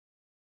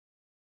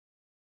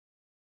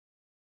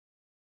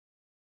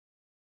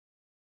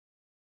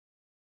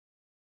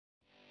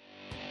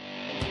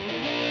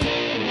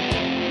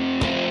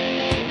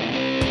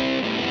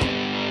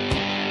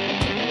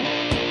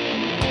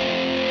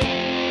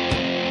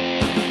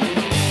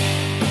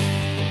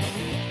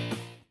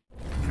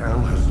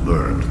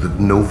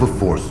Nova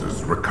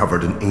forces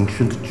recovered an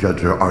ancient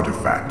Judger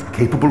artifact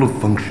capable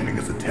of functioning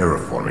as a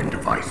terraforming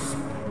device,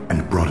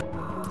 and brought it.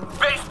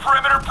 Base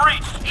perimeter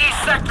breached!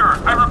 East sector!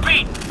 I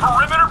repeat,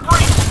 perimeter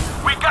breached!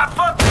 We've got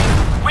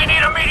footprints! We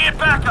need immediate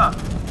backup!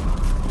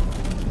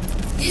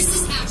 This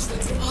is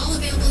Ashwood to all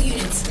available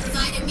units.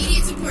 Provide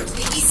immediate support to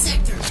the east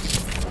sector.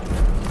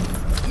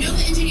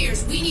 Nova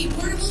engineers, we need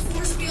portable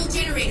force field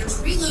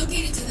generators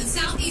relocated to the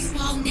southeast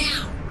wall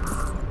now.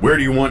 Where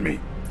do you want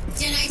me?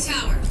 Deadeye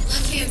Tower,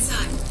 left-hand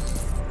side.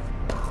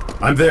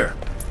 I'm there.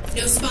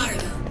 No spotter,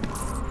 though.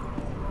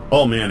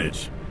 I'll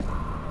manage.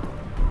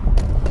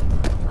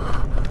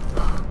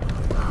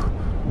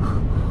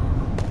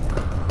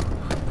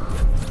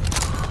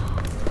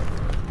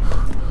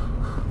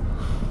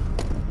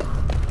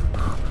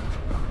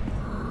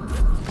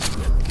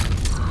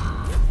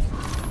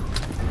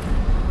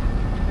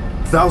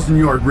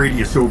 Thousand-yard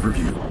radius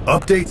overview.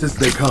 Updates as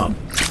they come.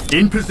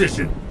 In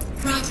position.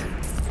 Roger.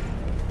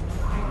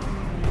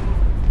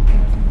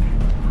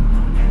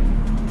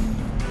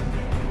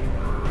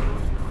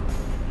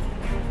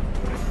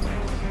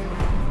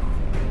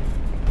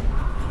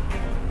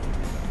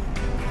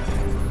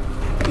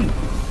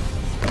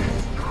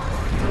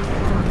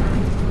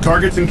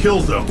 Targets in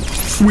kill zone.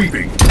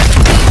 Sweeping.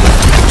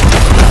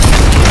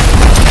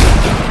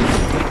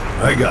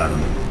 I got him.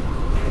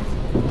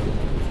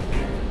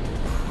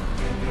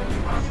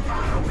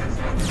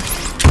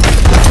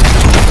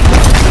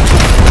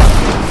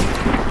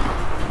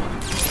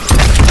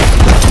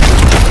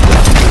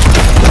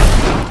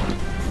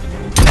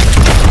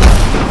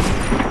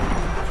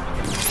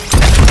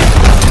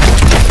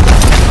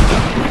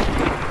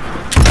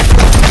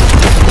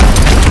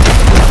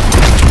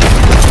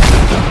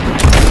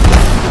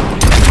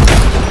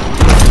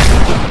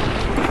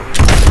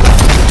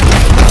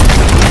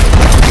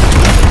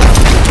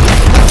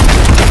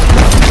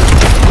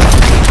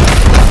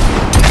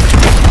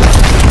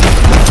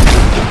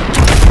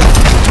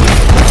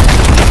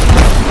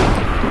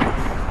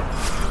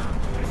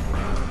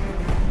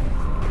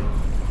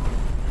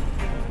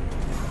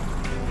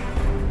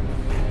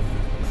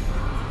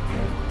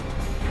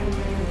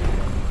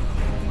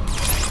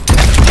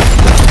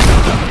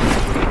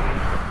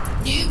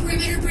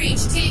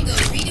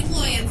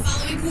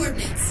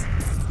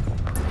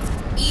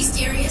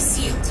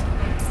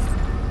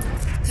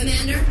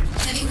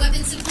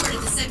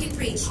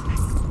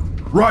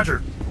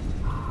 Roger.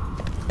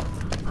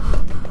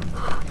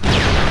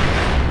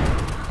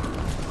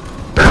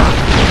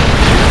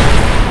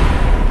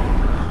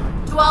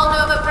 To all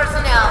Nova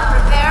personnel,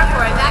 prepare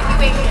for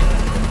evacuation.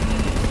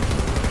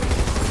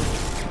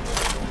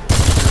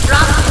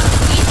 Drop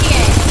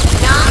ETA,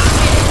 9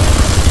 minutes.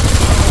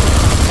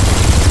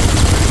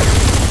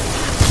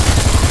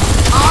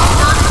 All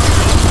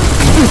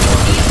non-civilians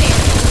will be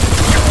abandoned.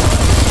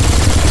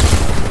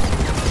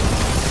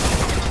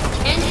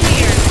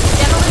 Engineers,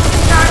 demolition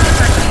charges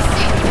are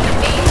ceasing in the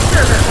main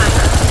server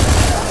fiber.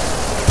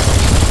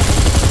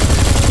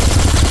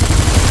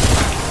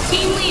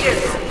 Team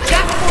leaders,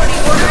 Jack 40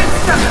 order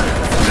instructions.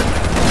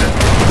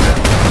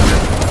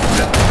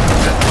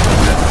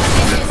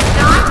 This is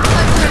not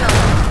a drill.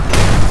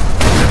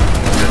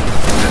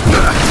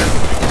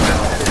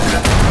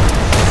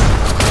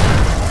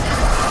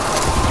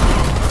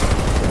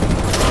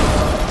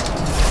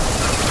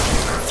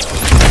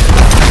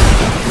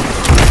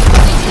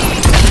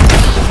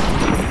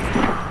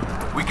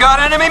 We got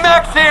enemy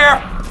mechs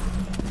here!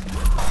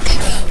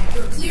 Echo,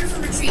 we're clear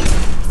for retreat.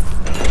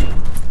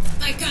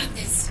 I got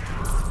this.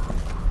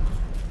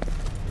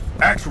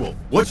 Actual,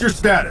 what's your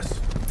status?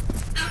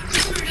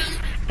 Outnumbered on...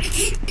 I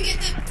can't get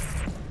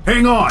the...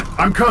 Hang on,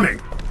 I'm coming.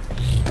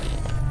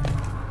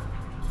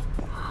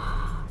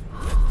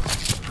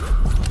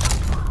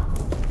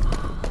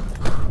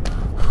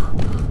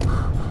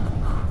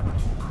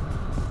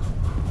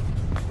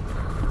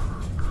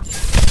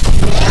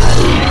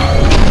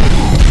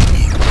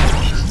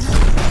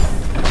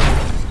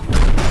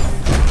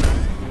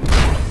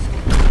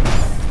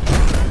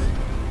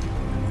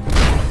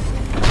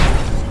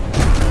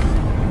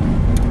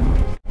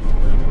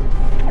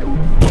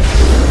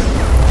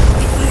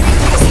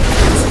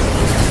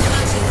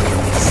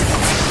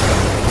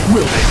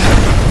 Will they?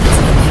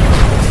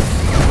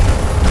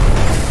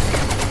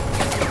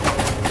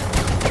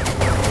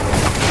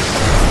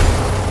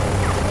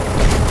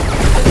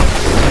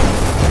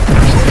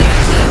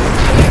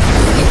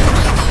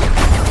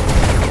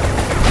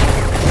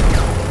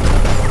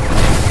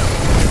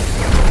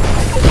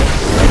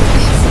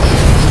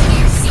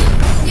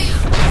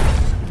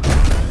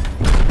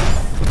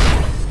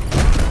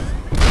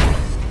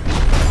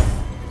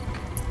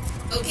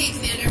 Okay,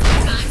 Commander.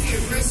 Time for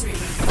your grocery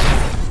run.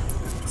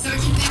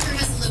 Sergeant Becker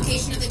has the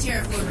location of the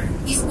terraformer.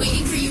 He's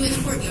waiting for you in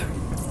the courtyard.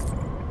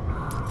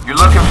 You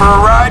looking for a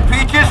ride,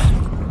 Peaches?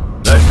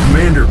 That's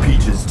Commander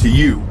Peaches to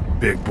you,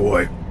 big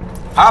boy.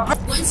 Hop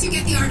in. Once you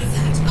get the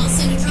artifact, I'll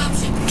send a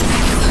dropship.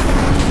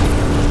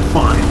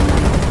 Fine.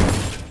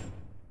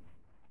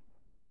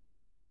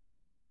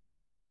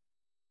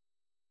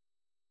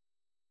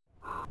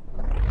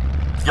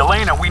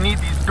 Yelena, we need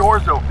these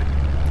doors open.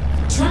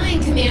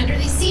 Trying, Commander.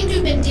 They seem to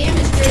have been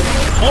damaged during the...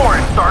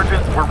 Florence,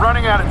 Sergeant. We're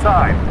running out of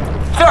time.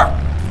 Sir!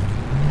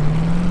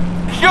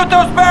 Shoot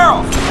those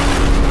barrels!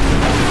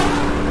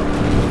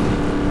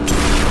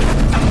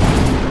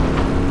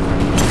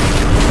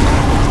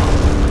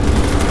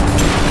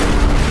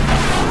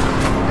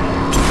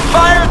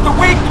 Fire at the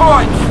weak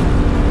points!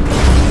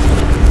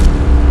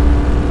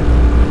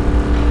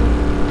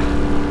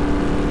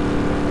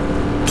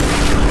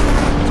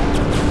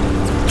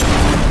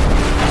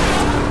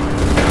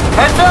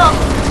 Heads up!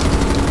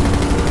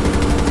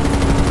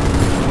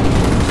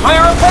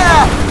 Clear a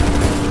path!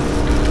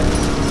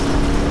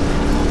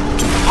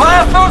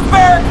 Blast those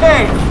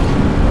barricades!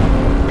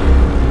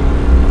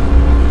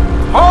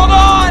 Hold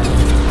on!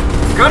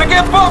 Gonna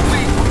get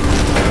bumpy!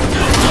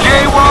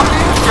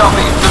 Jaywalking shall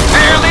be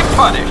severely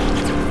punished!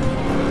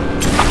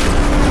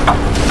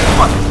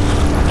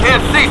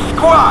 Can't see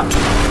squat!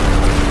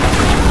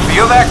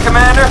 Feel that,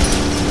 Commander?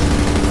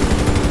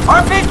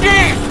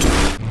 RPGs!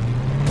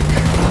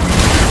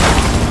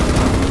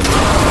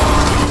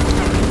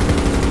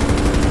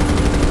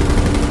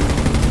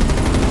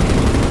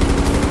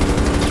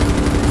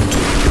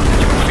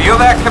 Feel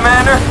that,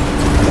 Commander?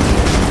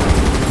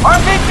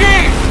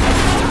 RPGs!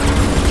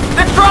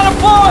 They're trying to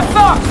blow us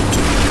up!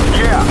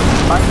 Yeah,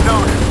 I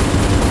noticed.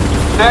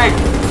 Safe.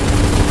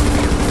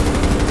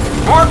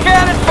 More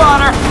cannon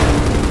fodder!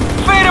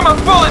 Feed him a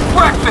bullet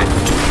breakfast!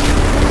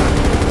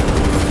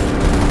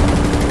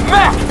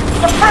 Mech!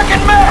 The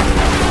frickin' mech!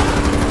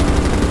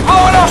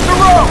 Blow it off the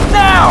road,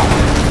 now!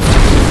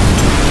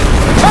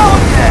 Hell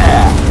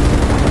yeah!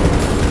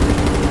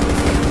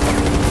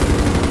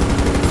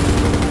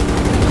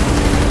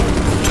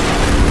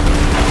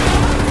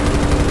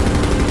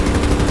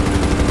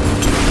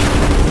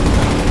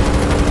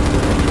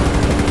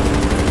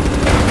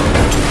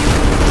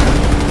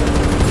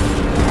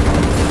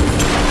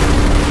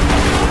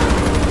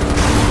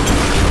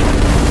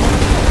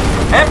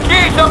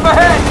 MG's up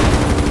ahead!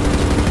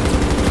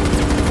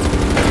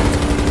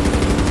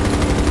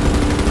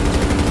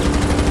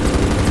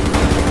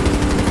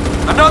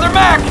 Another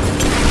mech!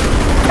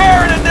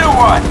 Tearing a new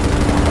one!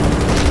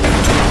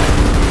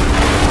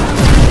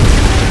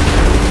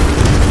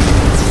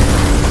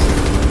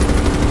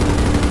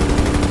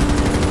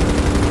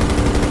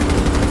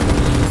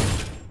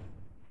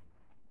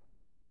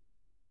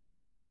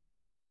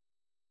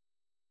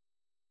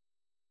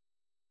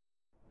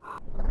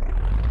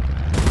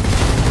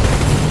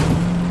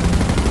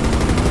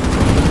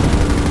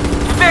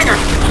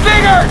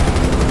 Stingers!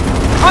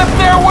 Clip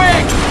their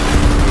wings!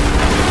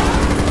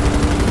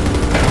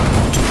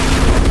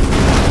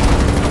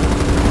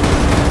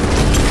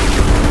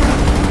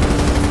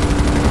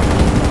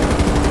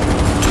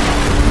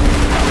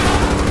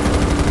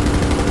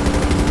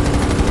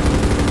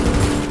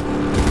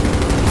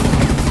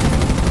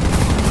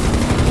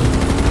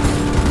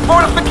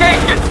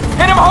 Fortifications!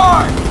 Hit him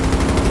hard!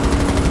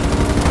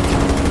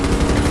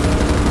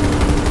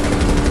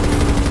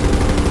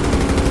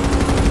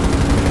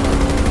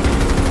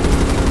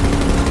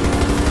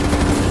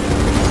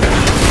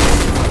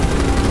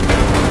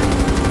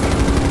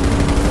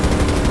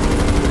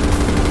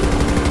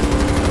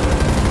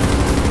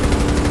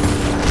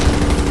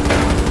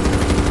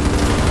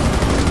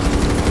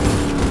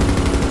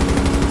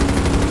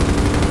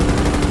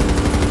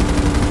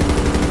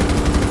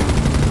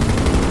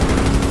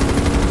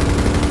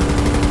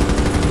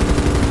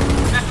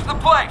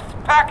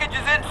 Package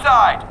is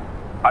inside!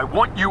 I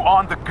want you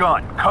on the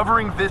gun,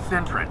 covering this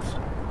entrance.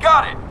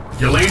 Got it!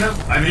 Yelena,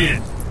 I'm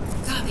in.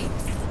 Copy.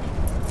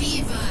 Be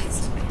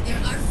advised. There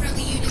are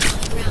friendly units on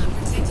the ground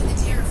protecting the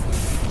terraform.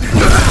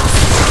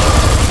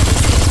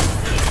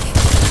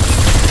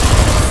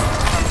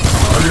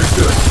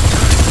 Understood.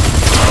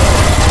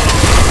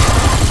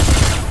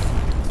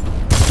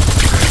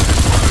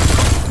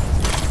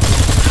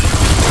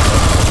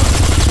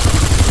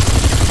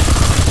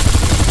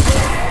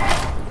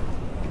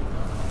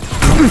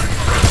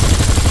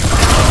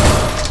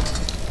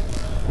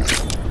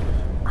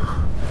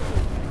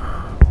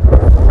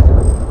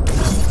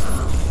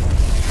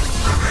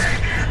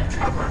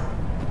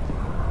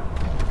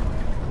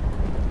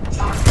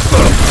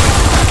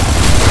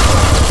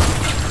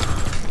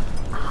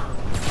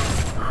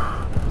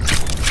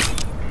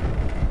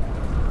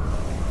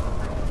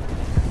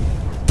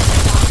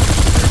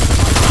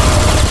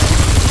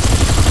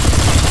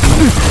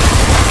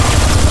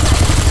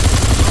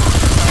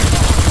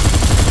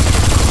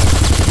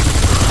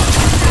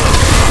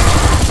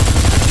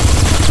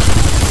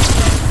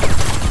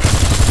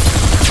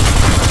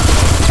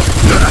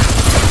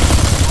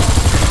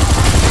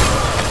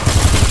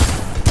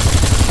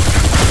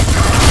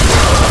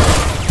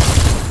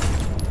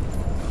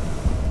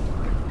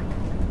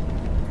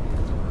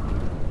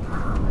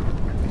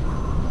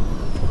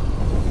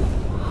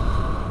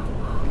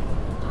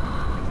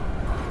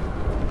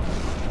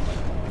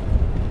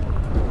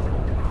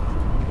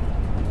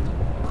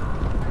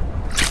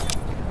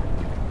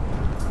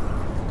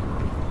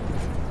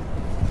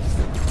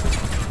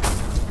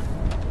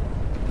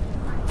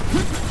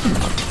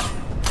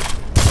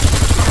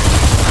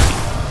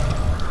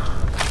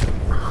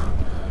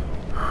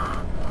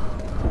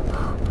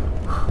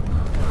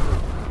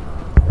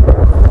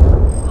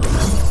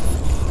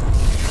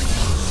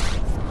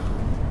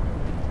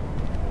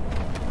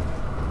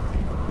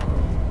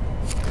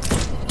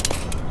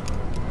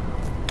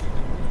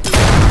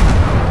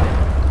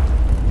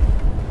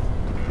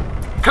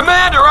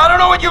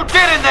 what you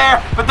did in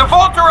there, but the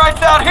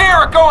Volterites out here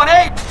are going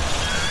ape!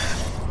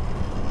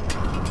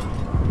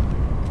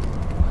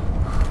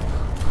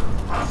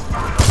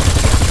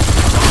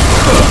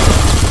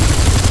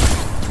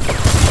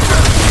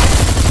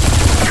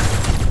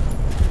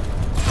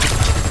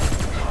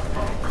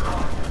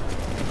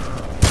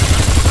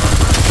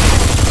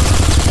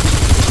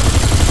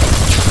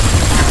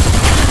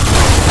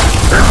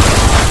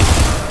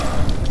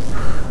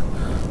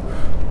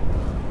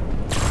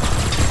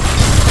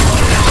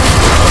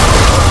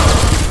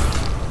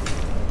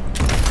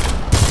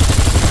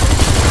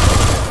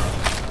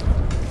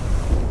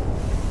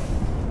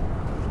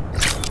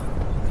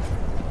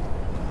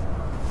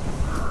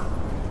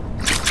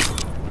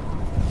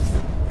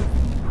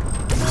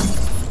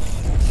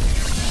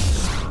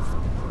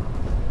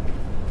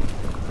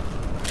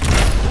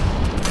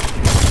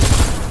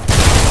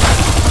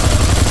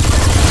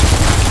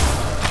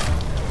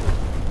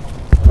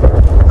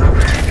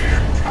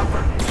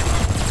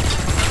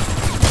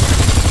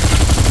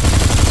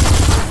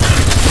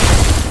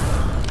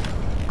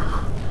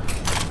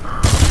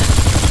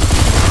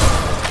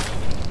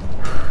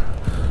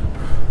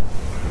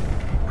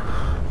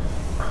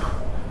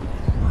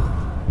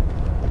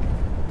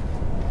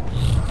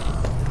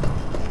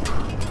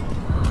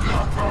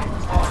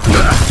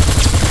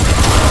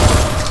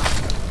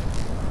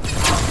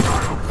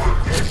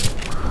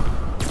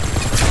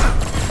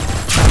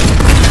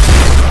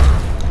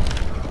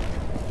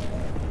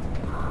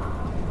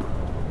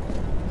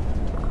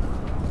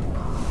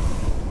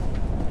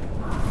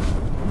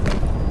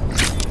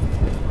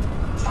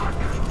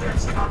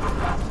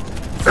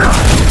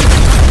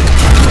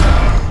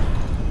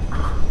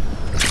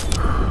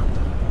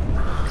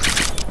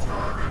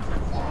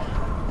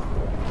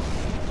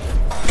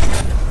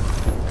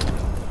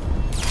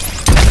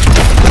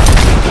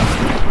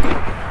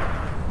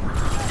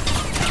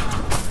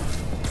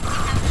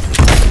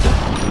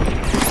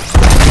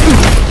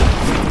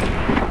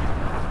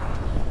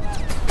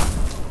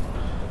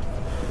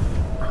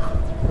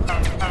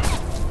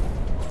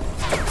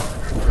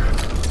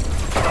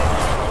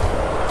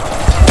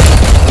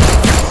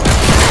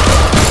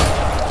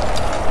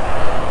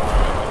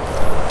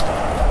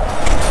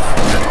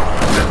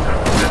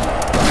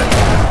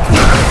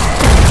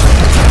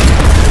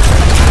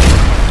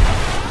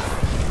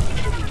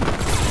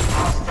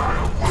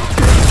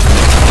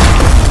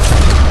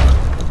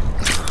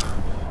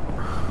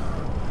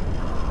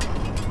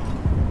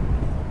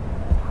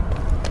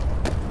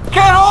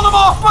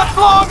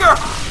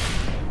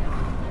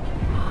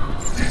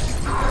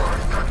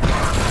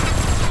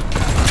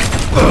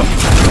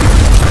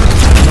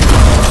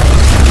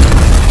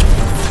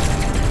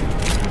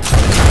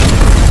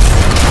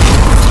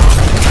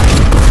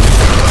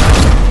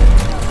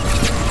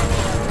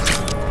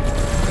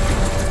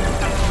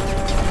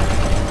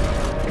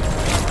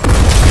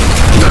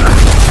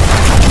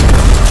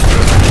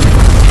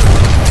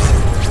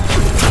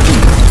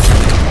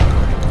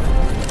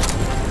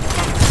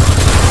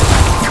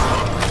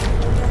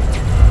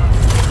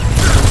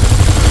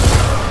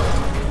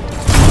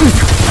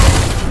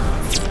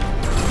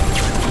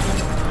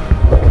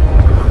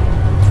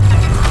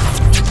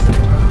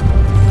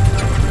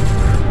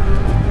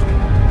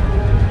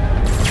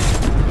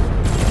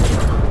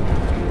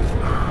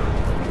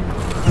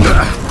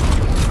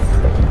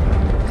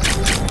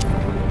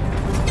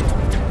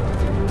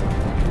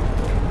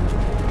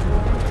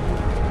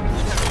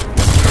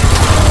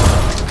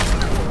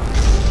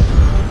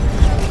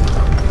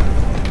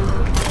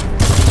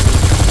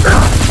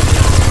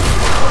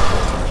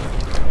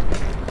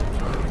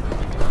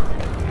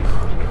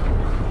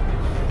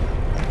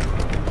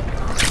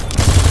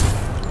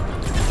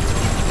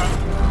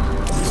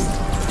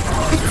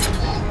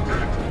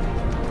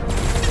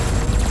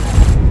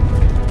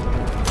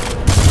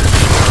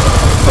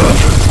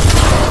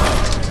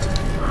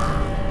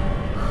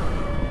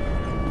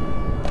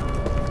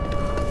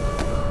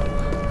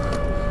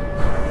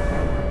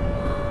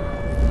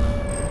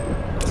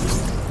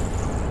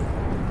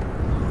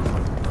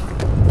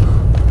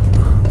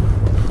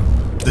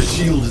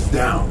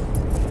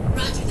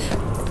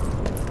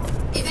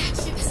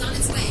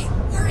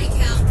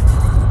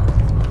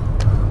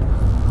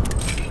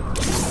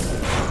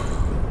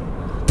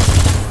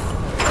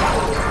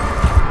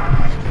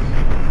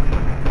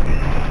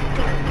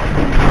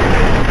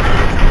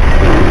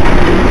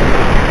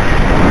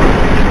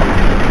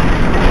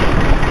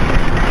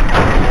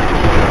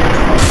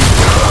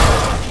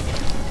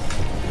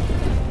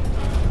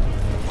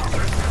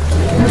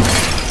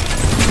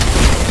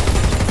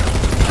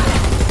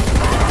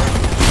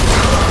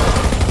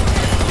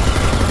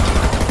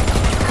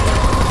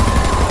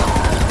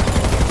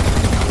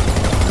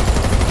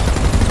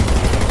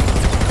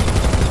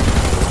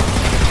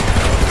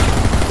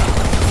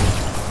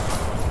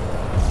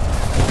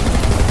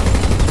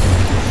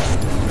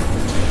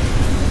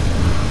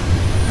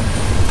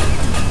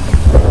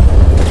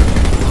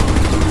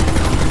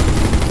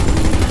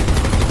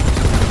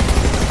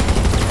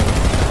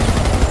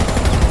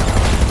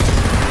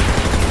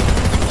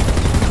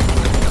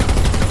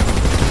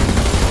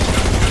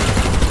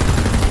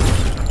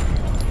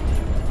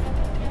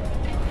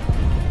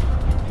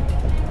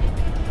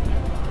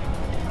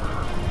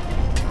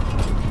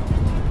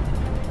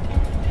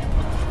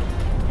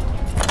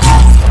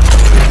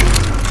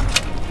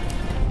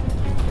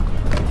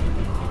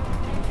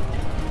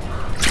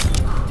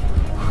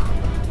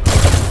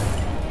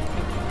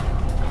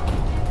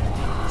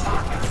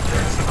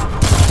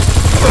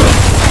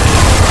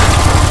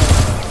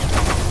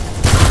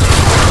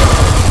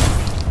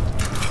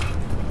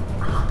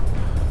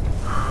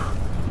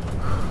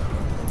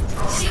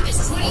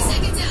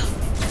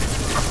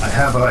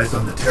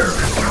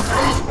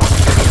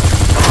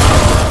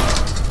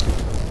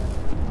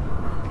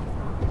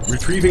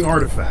 retrieving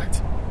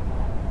artifact.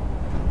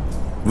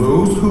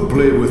 Those who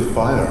play with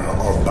fire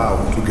are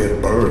bound to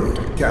get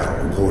burned,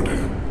 Cal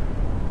Warden.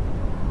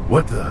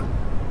 What the?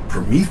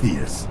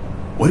 Prometheus?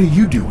 What are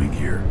you doing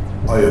here?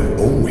 I am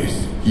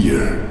always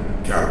here,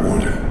 Cal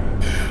Warden.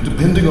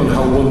 Depending on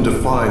how one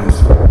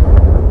defines...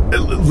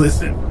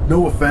 Listen,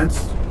 no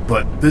offense,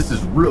 but this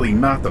is really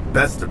not the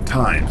best of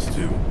times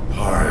to...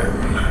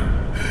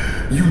 Time.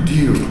 You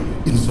deal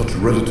in such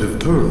relative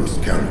terms,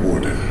 Cal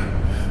Warden.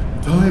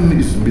 Time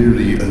is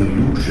merely an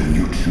illusion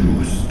you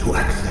choose to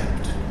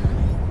accept.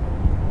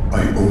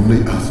 I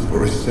only ask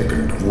for a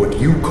second of what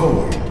you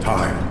call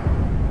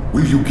time.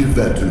 Will you give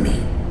that to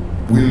me?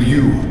 Will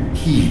you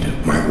heed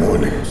my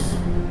warnings?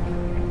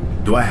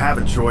 Do I have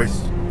a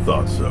choice?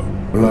 Thought so.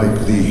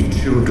 Like the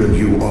children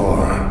you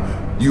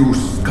are, you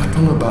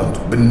scuttle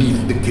about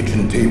beneath the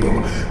kitchen table,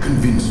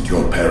 convinced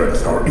your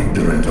parents are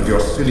ignorant of your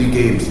silly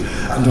games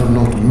and are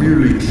not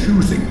merely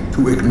choosing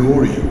to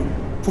ignore you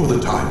for the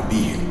time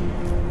being.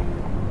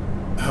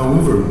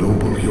 However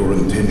noble your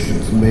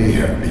intentions may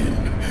have been,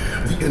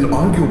 the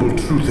inarguable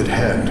truth at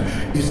hand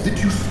is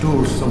that you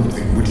stole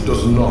something which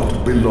does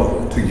not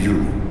belong to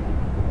you.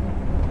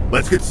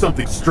 Let's get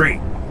something straight.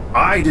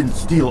 I didn't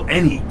steal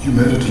any.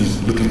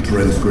 Humanity's little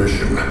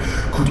transgression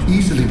could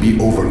easily be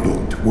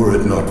overlooked were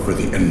it not for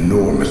the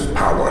enormous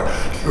power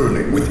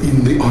churning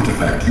within the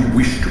artifact you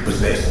wish to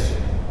possess.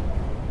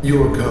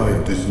 Your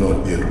kind is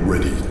not yet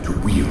ready to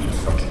wield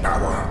such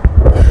power.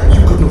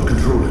 You could not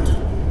control it.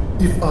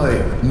 If I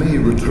may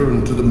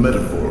return to the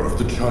metaphor of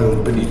the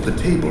child beneath the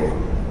table,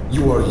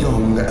 you are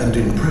young and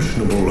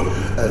impressionable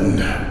and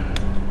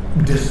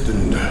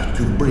destined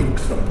to break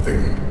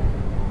something.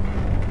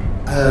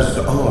 As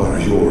are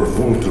your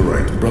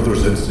Volterite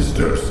brothers and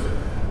sisters.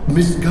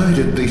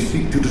 Misguided, they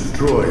seek to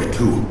destroy,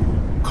 to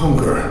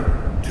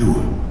conquer, to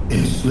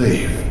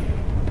enslave.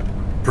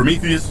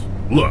 Prometheus,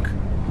 look.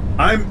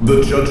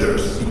 The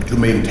Judgers seek to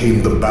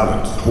maintain the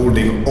balance,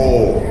 holding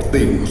all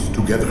things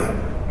together.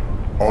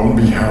 On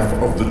behalf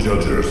of the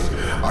Judgers,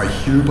 I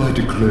hereby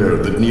declare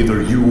that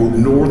neither you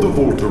nor the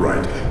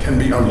Volterite can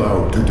be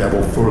allowed to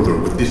dabble further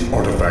with this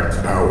artifact's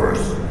powers.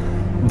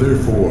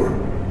 Therefore,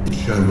 it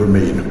shall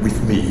remain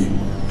with me.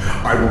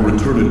 I will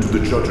return it to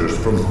the Judgers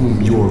from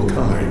whom your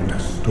kind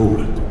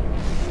stole it.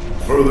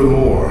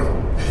 Furthermore,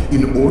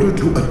 in order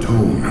to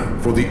atone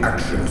for the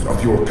actions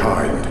of your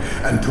kind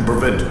and to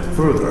prevent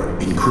further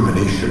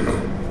incrimination,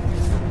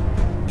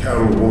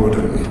 Cal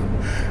Warden,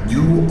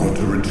 you are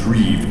to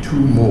retrieve 2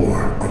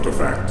 more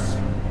artifacts.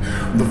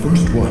 The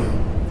first one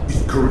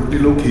is currently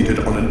located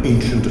on an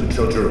ancient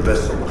Judger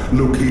vessel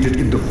located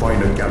in the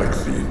Fina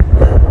Galaxy.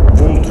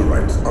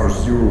 Volterites are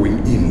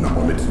zeroing in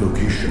on its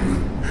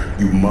location.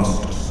 You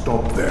must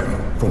stop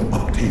them from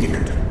obtaining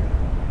it.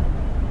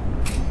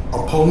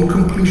 Upon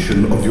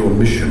completion of your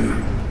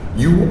mission,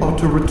 you are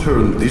to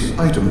return this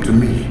item to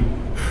me,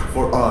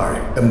 for I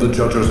am the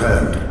Judger's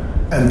hand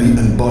and the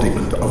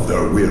embodiment of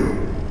their will.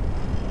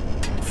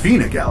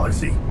 Fina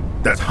Galaxy?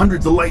 That's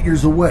hundreds of light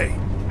years away.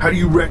 How do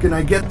you reckon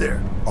I get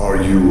there?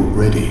 Are you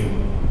ready?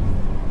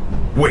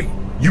 Wait,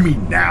 you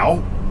mean now?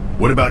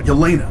 What about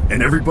Yelena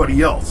and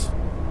everybody else?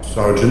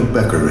 Sergeant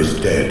Becker is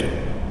dead.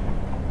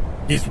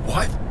 He's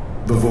what?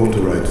 The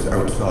Volterites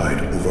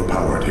outside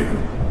overpowered him.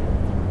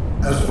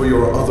 As for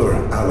your other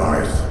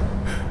allies,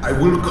 I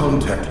will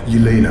contact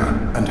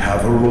Yelena and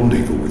have her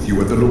rendezvous with you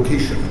at the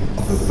location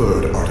of the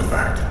 3rd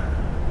artifact.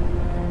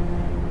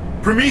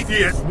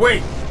 Prometheus,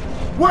 wait!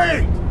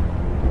 Wait!